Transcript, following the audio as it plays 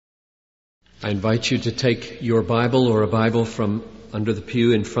I invite you to take your Bible or a Bible from under the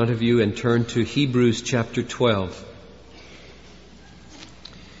pew in front of you and turn to Hebrews chapter 12.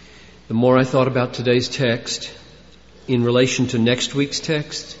 The more I thought about today's text in relation to next week's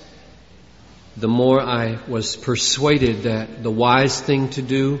text, the more I was persuaded that the wise thing to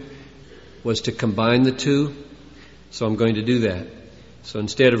do was to combine the two. So I'm going to do that. So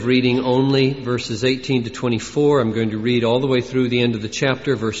instead of reading only verses 18 to 24, I'm going to read all the way through the end of the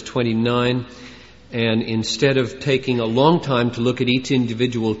chapter, verse 29. And instead of taking a long time to look at each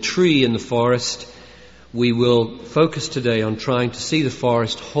individual tree in the forest, we will focus today on trying to see the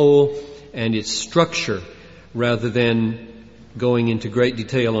forest whole and its structure, rather than going into great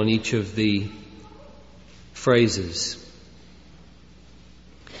detail on each of the phrases.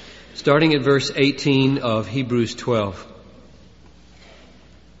 Starting at verse 18 of Hebrews 12.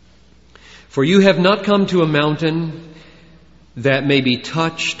 For you have not come to a mountain that may be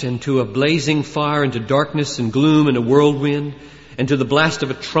touched, and to a blazing fire, and to darkness and gloom and a whirlwind, and to the blast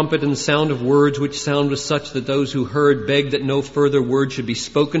of a trumpet and the sound of words, which sound was such that those who heard begged that no further word should be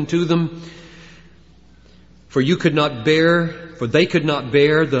spoken to them. For they could not bear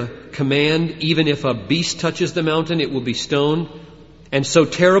the command, even if a beast touches the mountain, it will be stoned. And so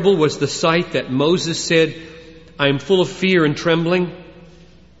terrible was the sight that Moses said, I am full of fear and trembling.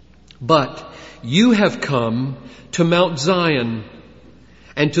 But you have come to Mount Zion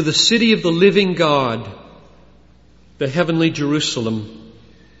and to the city of the living God, the heavenly Jerusalem,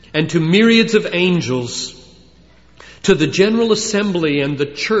 and to myriads of angels, to the general assembly and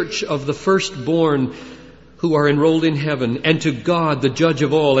the church of the firstborn who are enrolled in heaven, and to God, the judge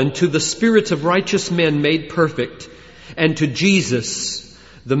of all, and to the spirits of righteous men made perfect, and to Jesus,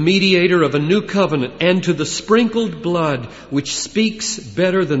 the mediator of a new covenant, and to the sprinkled blood, which speaks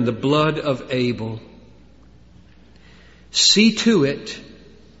better than the blood of Abel. See to it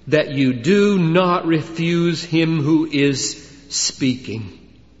that you do not refuse him who is speaking.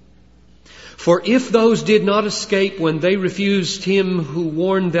 For if those did not escape when they refused him who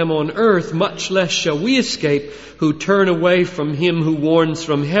warned them on earth, much less shall we escape who turn away from him who warns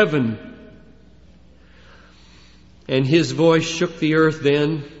from heaven. And his voice shook the earth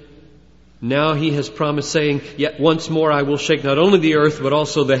then. Now he has promised, saying, yet once more I will shake not only the earth, but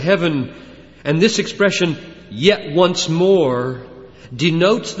also the heaven. And this expression, yet once more,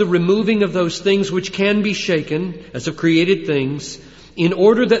 denotes the removing of those things which can be shaken, as of created things, in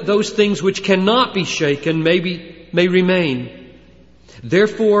order that those things which cannot be shaken may remain.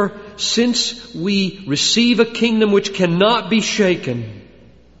 Therefore, since we receive a kingdom which cannot be shaken,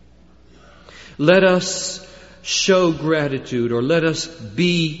 let us show gratitude, or let us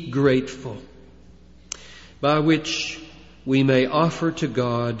be grateful, by which we may offer to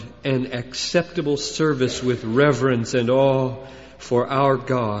God an acceptable service with reverence and awe, for our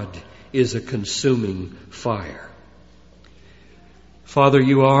God is a consuming fire. Father,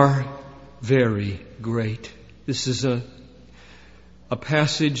 you are very great. This is a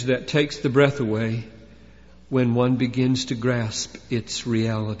passage that takes the breath away when one begins to grasp its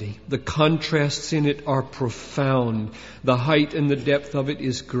reality. The contrasts in it are profound. The height and the depth of it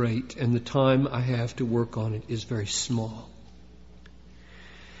is great, and the time I have to work on it is very small.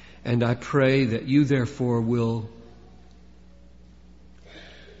 And I pray that you therefore will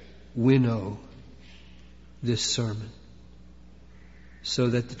winnow this sermon so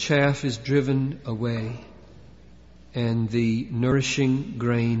that the chaff is driven away and the nourishing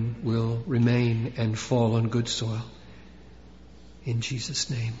grain will remain and fall on good soil. In Jesus'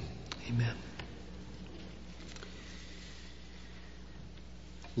 name, amen.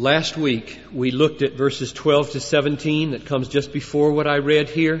 Last week, we looked at verses 12 to 17. That comes just before what I read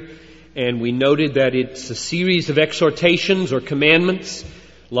here. And we noted that it's a series of exhortations or commandments,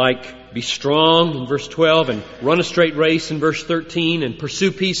 like be strong in verse 12, and run a straight race in verse 13, and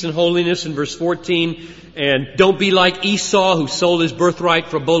pursue peace and holiness in verse 14, and don't be like Esau, who sold his birthright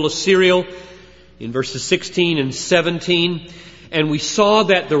for a bowl of cereal in verses 16 and 17. And we saw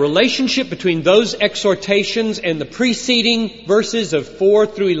that the relationship between those exhortations and the preceding verses of 4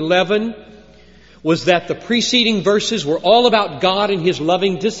 through 11 was that the preceding verses were all about God and His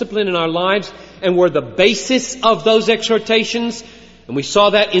loving discipline in our lives, and were the basis of those exhortations. And we saw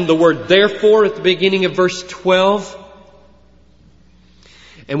that in the word therefore at the beginning of verse 12.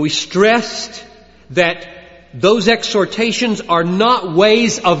 And we stressed that those exhortations are not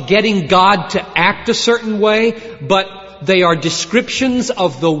ways of getting God to act a certain way, but they are descriptions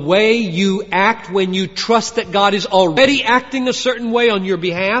of the way you act when you trust that God is already acting a certain way on your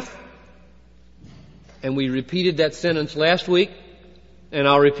behalf. And we repeated that sentence last week, and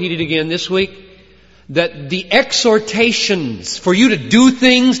I'll repeat it again this week. that the exhortations for you to do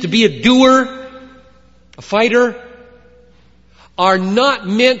things, to be a doer, a fighter, are not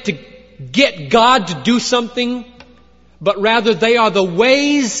meant to get God to do something, but rather they are the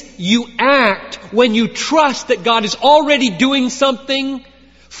ways you act when you trust that God is already doing something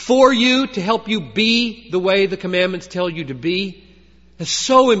for you to help you be the way the commandments tell you to be. It's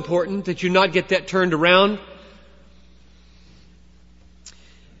so important that you not get that turned around.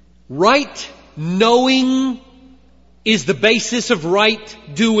 Right knowing is the basis of right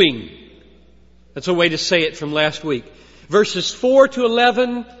doing. That's a way to say it from last week. Verses 4 to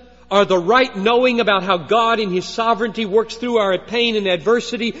 11 are the right knowing about how God in His sovereignty works through our pain and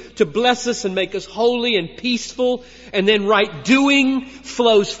adversity to bless us and make us holy and peaceful. And then right doing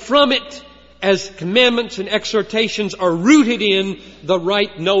flows from it as commandments and exhortations are rooted in the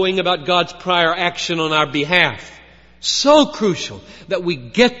right knowing about God's prior action on our behalf. So crucial that we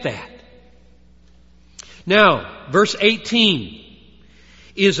get that. Now, verse 18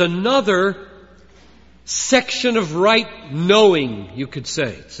 is another section of right knowing, you could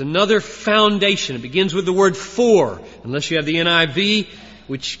say. It's another foundation. It begins with the word for, unless you have the NIV,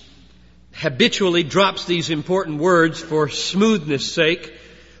 which habitually drops these important words for smoothness' sake.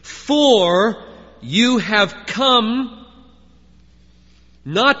 For you have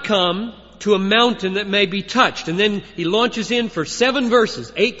not come to a mountain that may be touched. And then he launches in for 7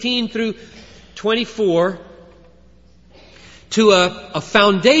 verses, 18 through 24, to a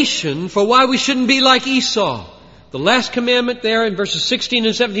foundation for why we shouldn't be like Esau. The last commandment there in verses 16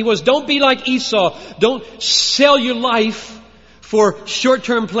 and 17 was, don't be like Esau. Don't sell your life for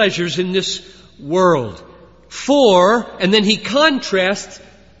short-term pleasures in this world. And then he contrasts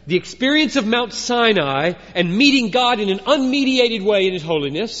the experience of Mount Sinai and meeting God in an unmediated way in His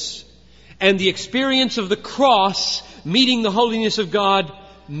holiness, and the experience of the cross, meeting the holiness of God,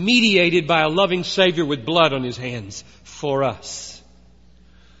 mediated by a loving Savior with blood on His hands for us.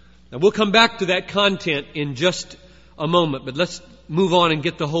 Now we'll come back to that content in just a moment, but let's move on and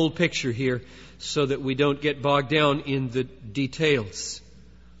get the whole picture here so that we don't get bogged down in the details.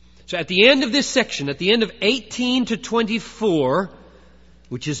 So at the end of this section, at the end of 18 to 24,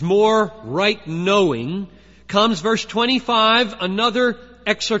 which is more right knowing, comes verse 25, another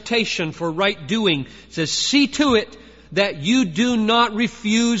exhortation for right doing. It says, see to it that you do not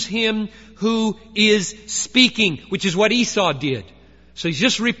refuse him who is speaking, which is what Esau did. So he's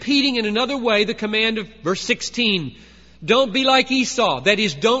just repeating in another way the command of verse 16. Don't be like Esau. That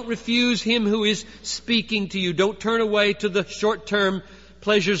is, don't refuse him who is speaking to you. Don't turn away to the short-term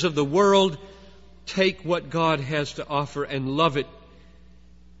pleasures of the world. Take what God has to offer and love it.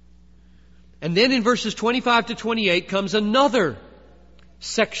 And then in verses 25 to 28 comes another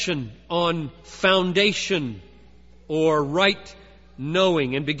section on foundation or right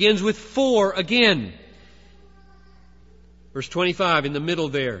knowing, and begins with for again. Verse 25 in the middle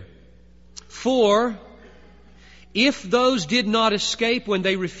there. For if those did not escape when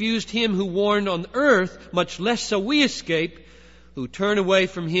they refused him who warned on earth, much less so we escape who turn away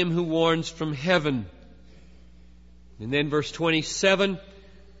from him who warns from heaven. And then verse 27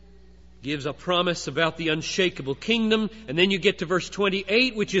 gives a promise about the unshakable kingdom. And then you get to verse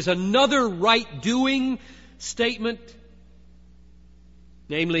 28, which is another right doing statement.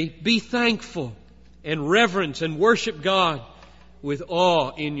 Namely, be thankful and reverence and worship God with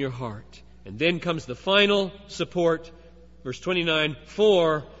awe in your heart. And then comes the final support, verse 29,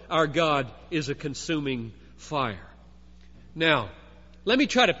 for our God is a consuming fire. Now, let me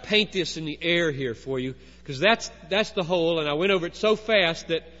try to paint this in the air here for you, because that's the whole, and I went over it so fast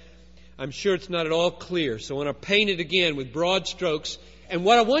that I'm sure it's not at all clear. So I want to paint it again with broad strokes. And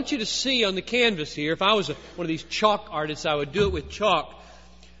what I want you to see on the canvas here, if I was one of these chalk artists, I would do it with chalk.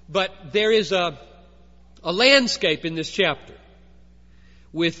 But there is a landscape in this chapter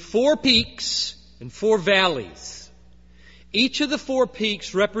with 4 peaks and 4 valleys. Each of the 4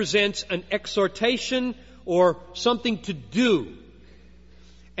 peaks represents an exhortation or something to do.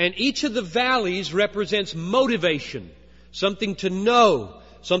 And each of the valleys represents motivation, something to know,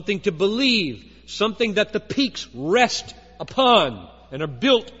 something to believe, something that the peaks rest upon and are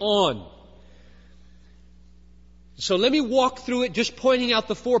built on. So let me walk through it, just pointing out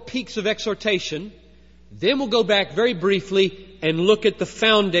the 4 peaks of exhortation. Then we'll go back very briefly and look at the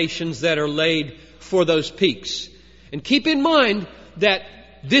foundations that are laid for those peaks. And keep in mind that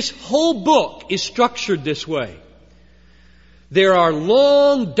this whole book is structured this way. There are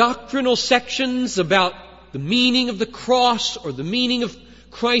long doctrinal sections about the meaning of the cross or the meaning of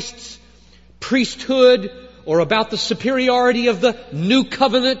Christ's priesthood, or about the superiority of the new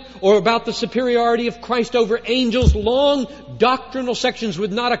covenant, or about the superiority of Christ over angels. Long doctrinal sections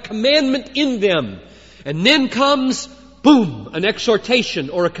with not a commandment in them. And then comes, boom, an exhortation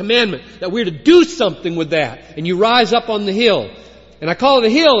or a commandment that we're to do something with that. And you rise up on the hill. And I call it a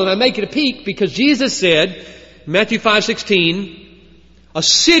hill and I make it a peak because Jesus said, Matthew 5:16, a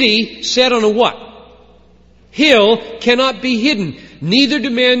city set on a what? Hill cannot be hidden. Neither do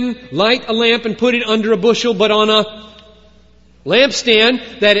men light a lamp and put it under a bushel, but on a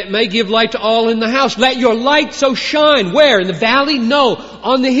lampstand, that it may give light to all in the house. Let your light so shine. Where? In the valley? No.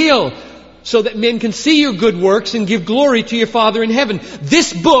 On the hill. So that men can see your good works and give glory to your Father in heaven.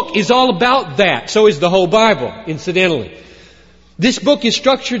 This book is all about that. So is the whole Bible, incidentally. This book is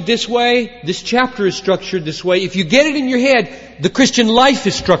structured this way. This chapter is structured this way. If you get it in your head, the Christian life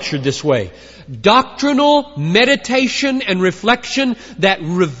is structured this way. Doctrinal meditation and reflection that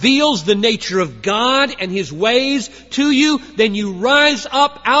reveals the nature of God and His ways to you. Then you rise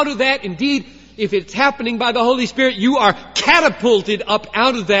up out of that. Indeed, if it's happening by the Holy Spirit, you are catapulted up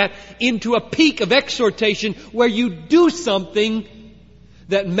out of that into a peak of exhortation where you do something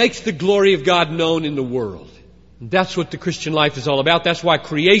that makes the glory of God known in the world. That's what the Christian life is all about. That's why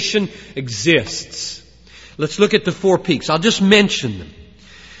creation exists. Let's look at the 4 peaks. I'll just mention them.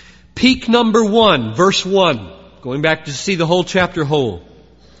 Peak number 1, verse 1. Going back to see the whole chapter whole.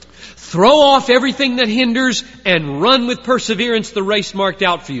 Throw off everything that hinders and run with perseverance the race marked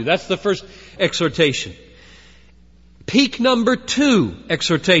out for you. That's the first exhortation. Peak number 2,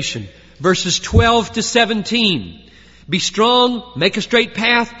 exhortation. Verses 12 to 17. Be strong, make a straight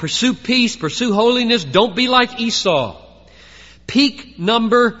path, pursue peace, pursue holiness, don't be like Esau. Peak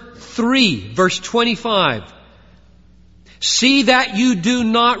number 3, verse 25. See that you do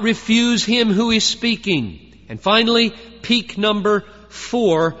not refuse him who is speaking. And finally, peak number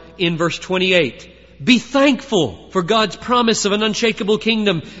 4 in verse 28. Be thankful for God's promise of an unshakable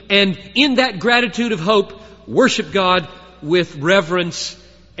kingdom, and in that gratitude of hope, worship God with reverence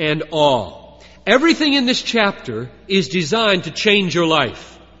and awe. Everything in this chapter is designed to change your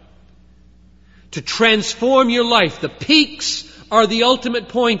life, to transform your life. The peaks are the ultimate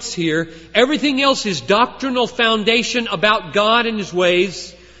points here. Everything else is doctrinal foundation about God and His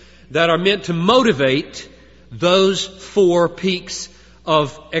ways that are meant to motivate those 4 peaks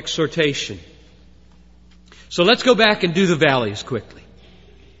of exhortation. So let's go back and do the valleys quickly.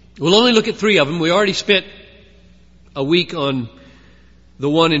 We'll only look at 3 of them. We already spent a week on the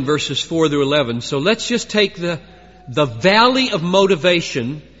one in verses 4 through 11. So let's just take the valley of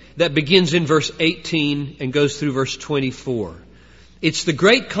motivation that begins in verse 18 and goes through verse 24. It's the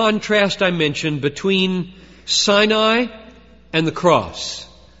great contrast I mentioned between Sinai and the cross.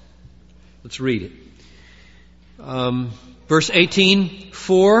 Let's read it. Verse 18,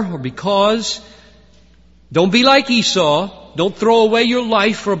 for or because, don't be like Esau. Don't throw away your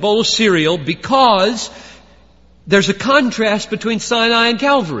life for a bowl of cereal, because there's a contrast between Sinai and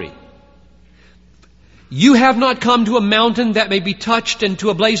Calvary. You have not come to a mountain that may be touched, and to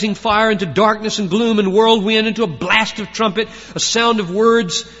a blazing fire, and to darkness and gloom and whirlwind, and to a blast of trumpet, a sound of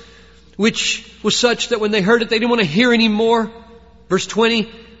words, which was such that when they heard it, they didn't want to hear any more. Verse 20,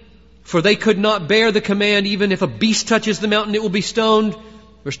 for they could not bear the command, even if a beast touches the mountain, it will be stoned.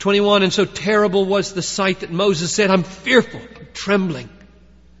 Verse 21, and so terrible was the sight that Moses said, I'm fearful, I'm trembling.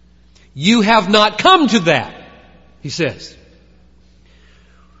 You have not come to that, he says.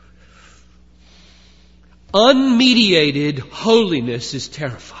 Unmediated holiness is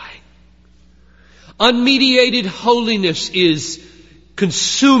terrifying. Unmediated holiness is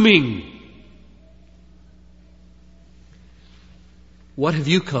consuming. What have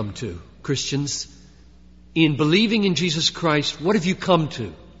you come to, Christians? In believing in Jesus Christ, what have you come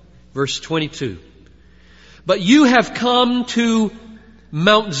to? Verse 22. But you have come to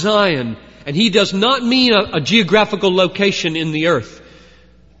Mount Zion. And he does not mean a geographical location in the earth.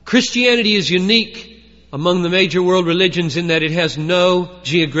 Christianity is unique among the major world religions in that it has no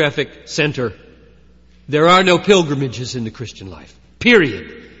geographic center. There are no pilgrimages in the Christian life.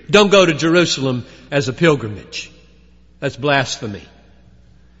 Period. Don't go to Jerusalem as a pilgrimage. That's blasphemy.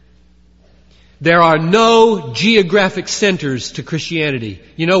 There are no geographic centers to Christianity.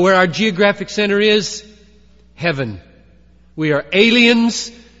 You know where our geographic center is? Heaven. We are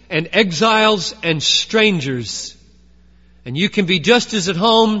aliens and exiles and strangers. And you can be just as at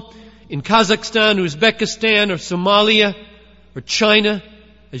home in Kazakhstan, Uzbekistan, or Somalia, or China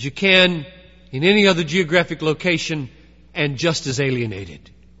as you can in any other geographic location, and just as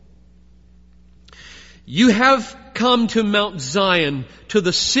alienated. You have come to Mount Zion, to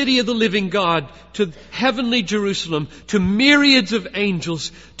the city of the living God, to heavenly Jerusalem, to myriads of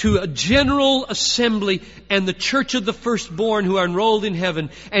angels, to a general assembly and the church of the firstborn who are enrolled in heaven,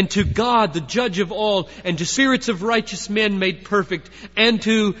 and to God, the judge of all, and to spirits of righteous men made perfect, and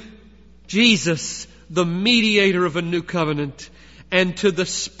to Jesus, the mediator of a new covenant, and to the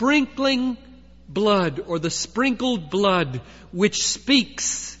sprinkling blood, or the sprinkled blood, which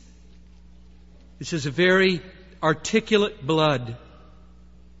speaks. This is a very articulate blood.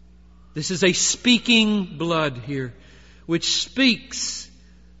 This is a speaking blood here, which speaks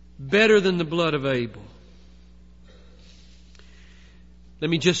better than the blood of Abel. Let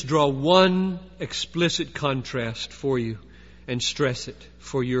me just draw one explicit contrast for you and stress it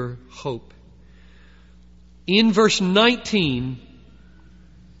for your hope. In verse 19,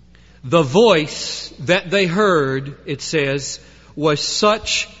 the voice that they heard, it says, was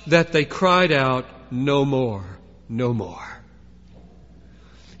such that they cried out, "No more, no more."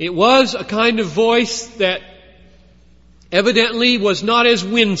 It was a kind of voice that evidently was not as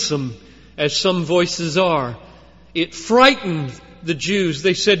winsome as some voices are. It frightened the Jews.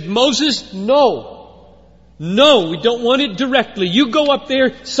 They said, "Moses, no. No, we don't want it directly. You go up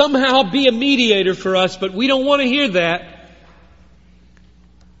there, somehow be a mediator for us, but we don't want to hear that."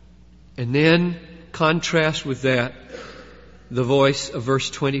 And then, contrast with that, the voice of verse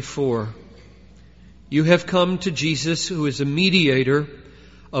 24. You have come to Jesus, who is a mediator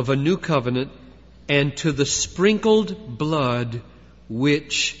of a new covenant, and to the sprinkled blood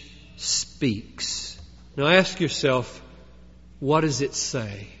which speaks. Now ask yourself, what does it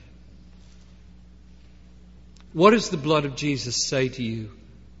say? What does the blood of Jesus say to you?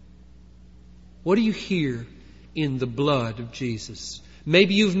 What do you hear in the blood of Jesus?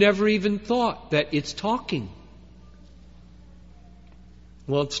 Maybe you've never even thought that it's talking.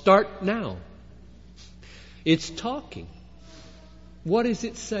 Well, start now. It's talking. What is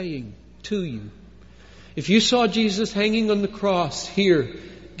it saying to you? If you saw Jesus hanging on the cross here,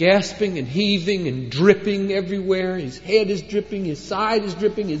 gasping and heaving and dripping everywhere, his head is dripping, his side is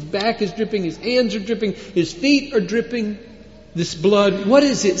dripping, his back is dripping, his hands are dripping, his feet are dripping, this blood, what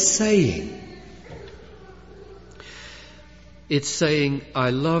is it saying? It's saying,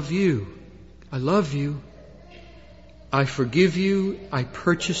 I love you. I love you. I forgive you. I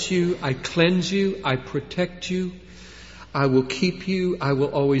purchase you. I cleanse you. I protect you. I will keep you. I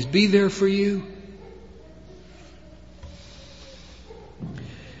will always be there for you.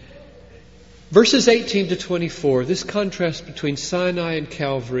 Verses 18 to 24, this contrast between Sinai and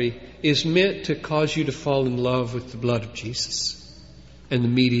Calvary is meant to cause you to fall in love with the blood of Jesus and the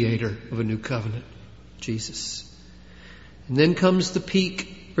mediator of a new covenant, Jesus. And then comes the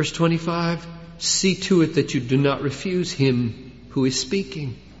peak, verse 25. See to it that you do not refuse him who is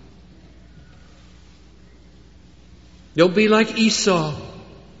speaking. Don't be like Esau.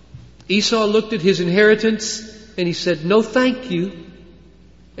 Esau looked at his inheritance and he said, "No, thank you,"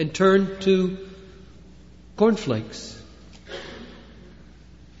 and turned to cornflakes.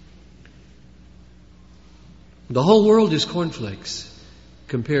 The whole world is cornflakes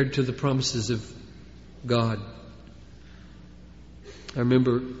compared to the promises of God. I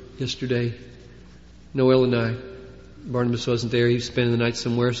remember yesterday, Noel and I, Barnabas wasn't there, he was spending the night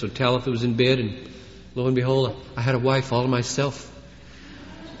somewhere, so Talitha was in bed, and lo and behold, I had a wife all to myself.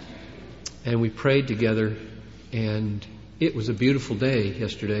 And we prayed together, and it was a beautiful day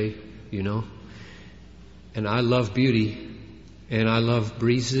yesterday, you know. And I love beauty, and I love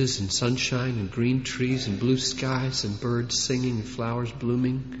breezes and sunshine and green trees and blue skies and birds singing and flowers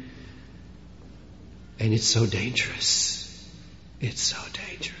blooming. And it's so dangerous. It's so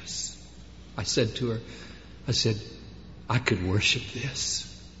dangerous. I said to her, I could worship this.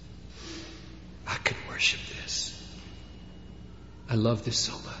 I could worship this. I love this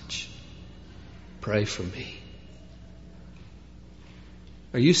so much. Pray for me.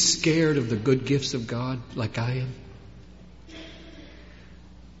 Are you scared of the good gifts of God like I am?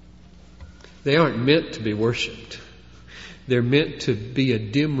 They aren't meant to be worshipped. They're meant to be a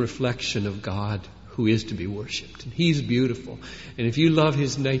dim reflection of God who is to be worshipped. And He's beautiful. And if you love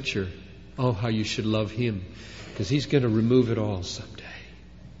His nature, oh, how you should love Him. Because He's going to remove it all someday.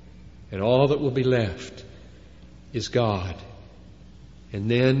 And all that will be left is God.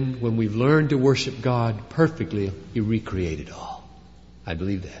 And then when we've learned to worship God perfectly, He'll recreate it all. I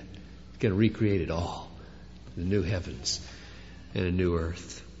believe that. He's going to recreate it all. The new heavens and a new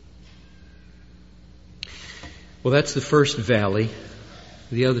earth. Well, that's the first valley.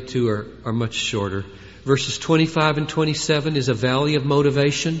 The other two are much shorter. Verses 25 and 27 is a valley of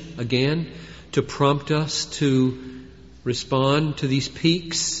motivation, again, to prompt us to respond to these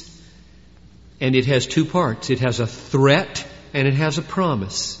peaks. And it has two parts. It has a threat and it has a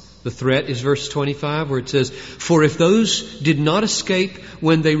promise. The threat is verse 25 where it says, "For if those did not escape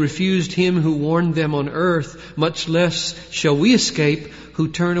when they refused Him who warned them on earth, much less shall we escape who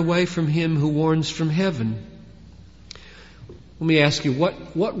turn away from Him who warns from heaven." Let me ask you,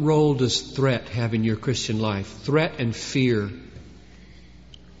 what role does threat have in your Christian life? Threat and fear.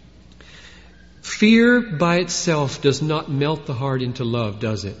 Fear by itself does not melt the heart into love,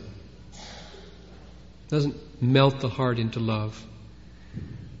 does it? Doesn't melt the heart into love.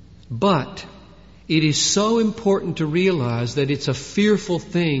 But it is so important to realize that it's a fearful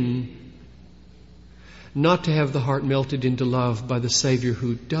thing not to have the heart melted into love by the Savior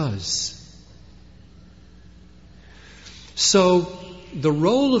who does. So, the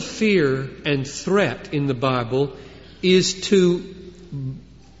role of fear and threat in the Bible is to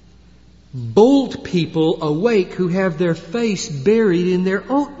bolt people awake who have their face buried in their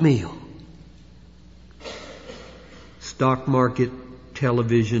oatmeal. Stock market,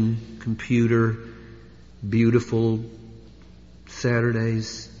 television, computer, beautiful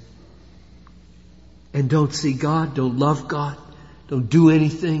Saturdays. And don't see God, don't love God, don't do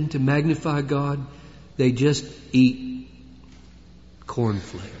anything to magnify God. They just eat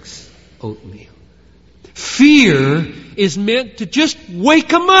cornflakes, oatmeal. Fear is meant to just wake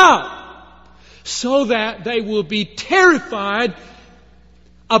them up so that they will be terrified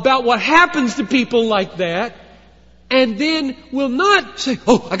about what happens to people like that, and then will not say,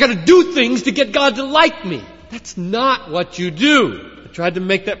 "Oh, I got to do things to get God to like me." That's not what you do. I tried to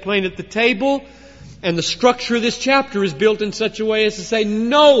make that plain at the table, and the structure of this chapter is built in such a way as to say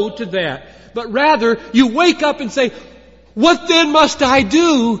no to that. But rather, you wake up and say, "What then must I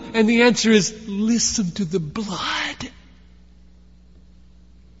do?" And the answer is, listen to the blood.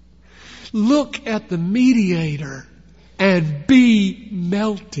 Look at the mediator and be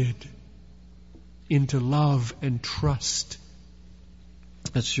melted into love and trust.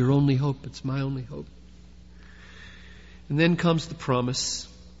 That's your only hope. It's my only hope. And then comes the promise,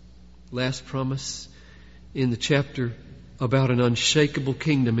 last promise in the chapter about an unshakable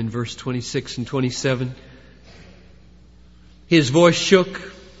kingdom in verse 26 and 27. His voice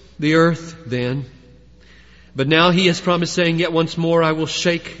shook the earth then. But now he has promised, saying, "Yet once more I will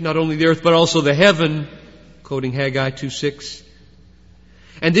shake not only the earth, but also the heaven," quoting Haggai 2:6.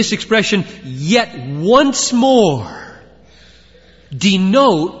 And this expression, "yet once more,"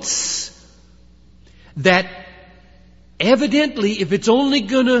 denotes that evidently if it's only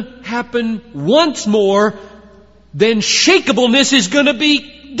going to happen once more, then shakeableness is going to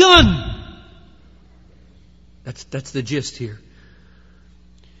be done. That's the gist here.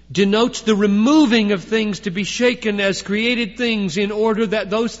 Denotes the removing of things to be shaken as created things, in order that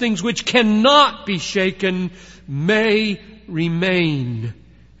those things which cannot be shaken may remain.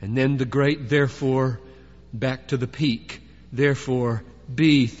 And then the great therefore, back to the peak. Therefore,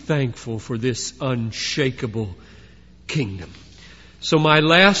 be thankful for this unshakable kingdom. So my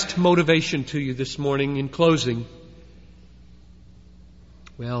last motivation to you this morning in closing,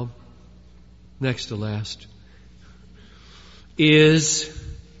 well, next to last, is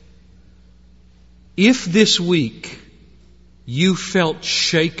if this week you felt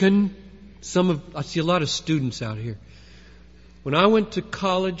shaken, I see a lot of students out here. When I went to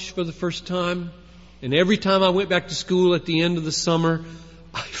college for the first time, and every time I went back to school at the end of the summer,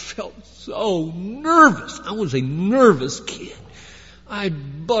 I felt so nervous. I was a nervous kid. I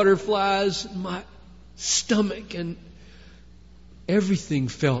had butterflies in my stomach, and everything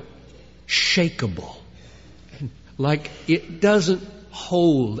felt shakeable. And like it doesn't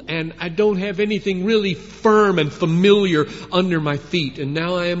hold, and I don't have anything really firm and familiar under my feet. And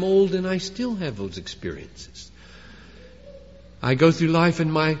now I am old and I still have those experiences. I go through life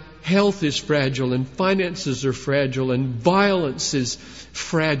and my health is fragile, and finances are fragile, and violence is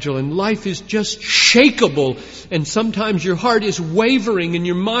fragile, and life is just shakeable. And sometimes your heart is wavering and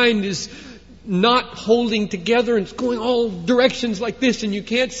your mind is not holding together, and it's going all directions like this, and you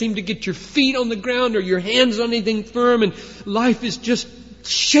can't seem to get your feet on the ground or your hands on anything firm, and life is just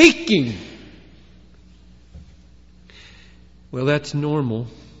shaking. Well, that's normal.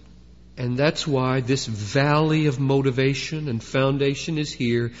 And that's why this valley of motivation and foundation is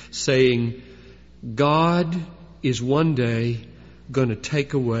here, saying God is one day going to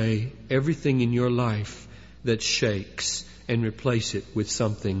take away everything in your life that shakes and replace it with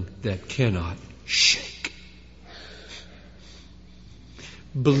something that cannot shake.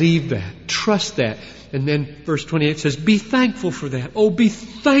 Believe that. Trust that. And then verse 28 says, be thankful for that. Oh, be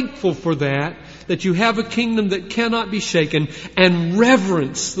thankful for that you have a kingdom that cannot be shaken, and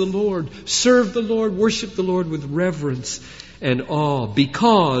reverence the Lord. Serve the Lord, worship the Lord with reverence and awe.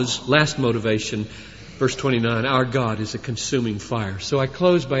 Because, last motivation, verse 29, our God is a consuming fire. So I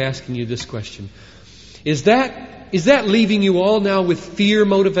close by asking you this question. Is that leaving you all now with fear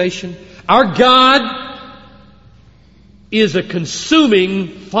motivation? Our God is a consuming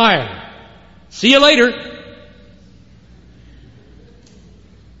fire. See you later.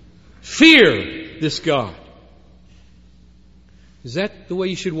 Fear this God. Is that the way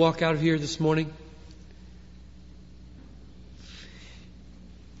you should walk out of here this morning?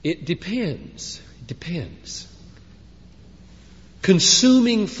 It depends. It depends.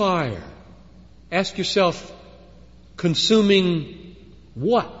 Consuming fire. Ask yourself, consuming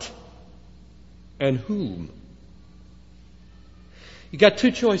what and whom? You got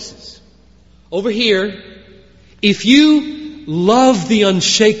two choices. Over here, if you love the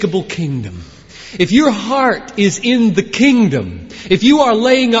unshakable kingdom, if your heart is in the kingdom, if you are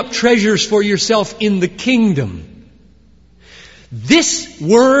laying up treasures for yourself in the kingdom, this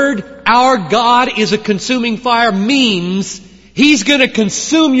word, our God is a consuming fire, means He's going to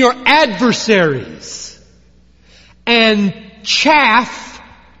consume your adversaries and chaff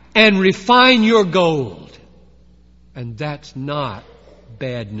and refine your gold. And that's not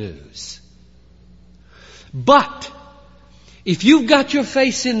bad news. But if you've got your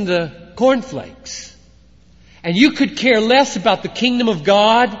face in the cornflakes and you could care less about the kingdom of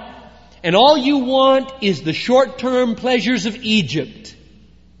God and all you want is the short-term pleasures of Egypt,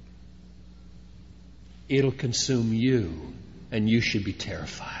 it'll consume you and you should be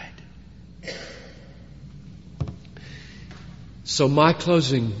terrified. So my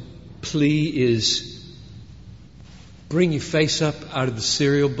closing plea is bring your face up out of the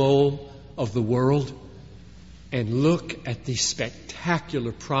cereal bowl of the world and look at these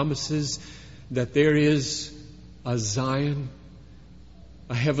spectacular promises that there is a Zion,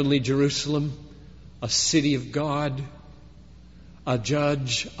 a heavenly Jerusalem, a city of God, a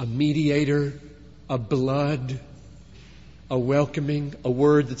judge, a mediator, a blood, a welcoming, a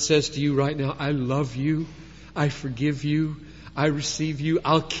word that says to you right now, I love you, I forgive you, I receive you,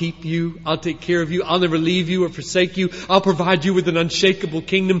 I'll keep you, I'll take care of you, I'll never leave you or forsake you, I'll provide you with an unshakable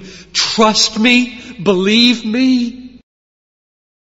kingdom. Trust me, believe me.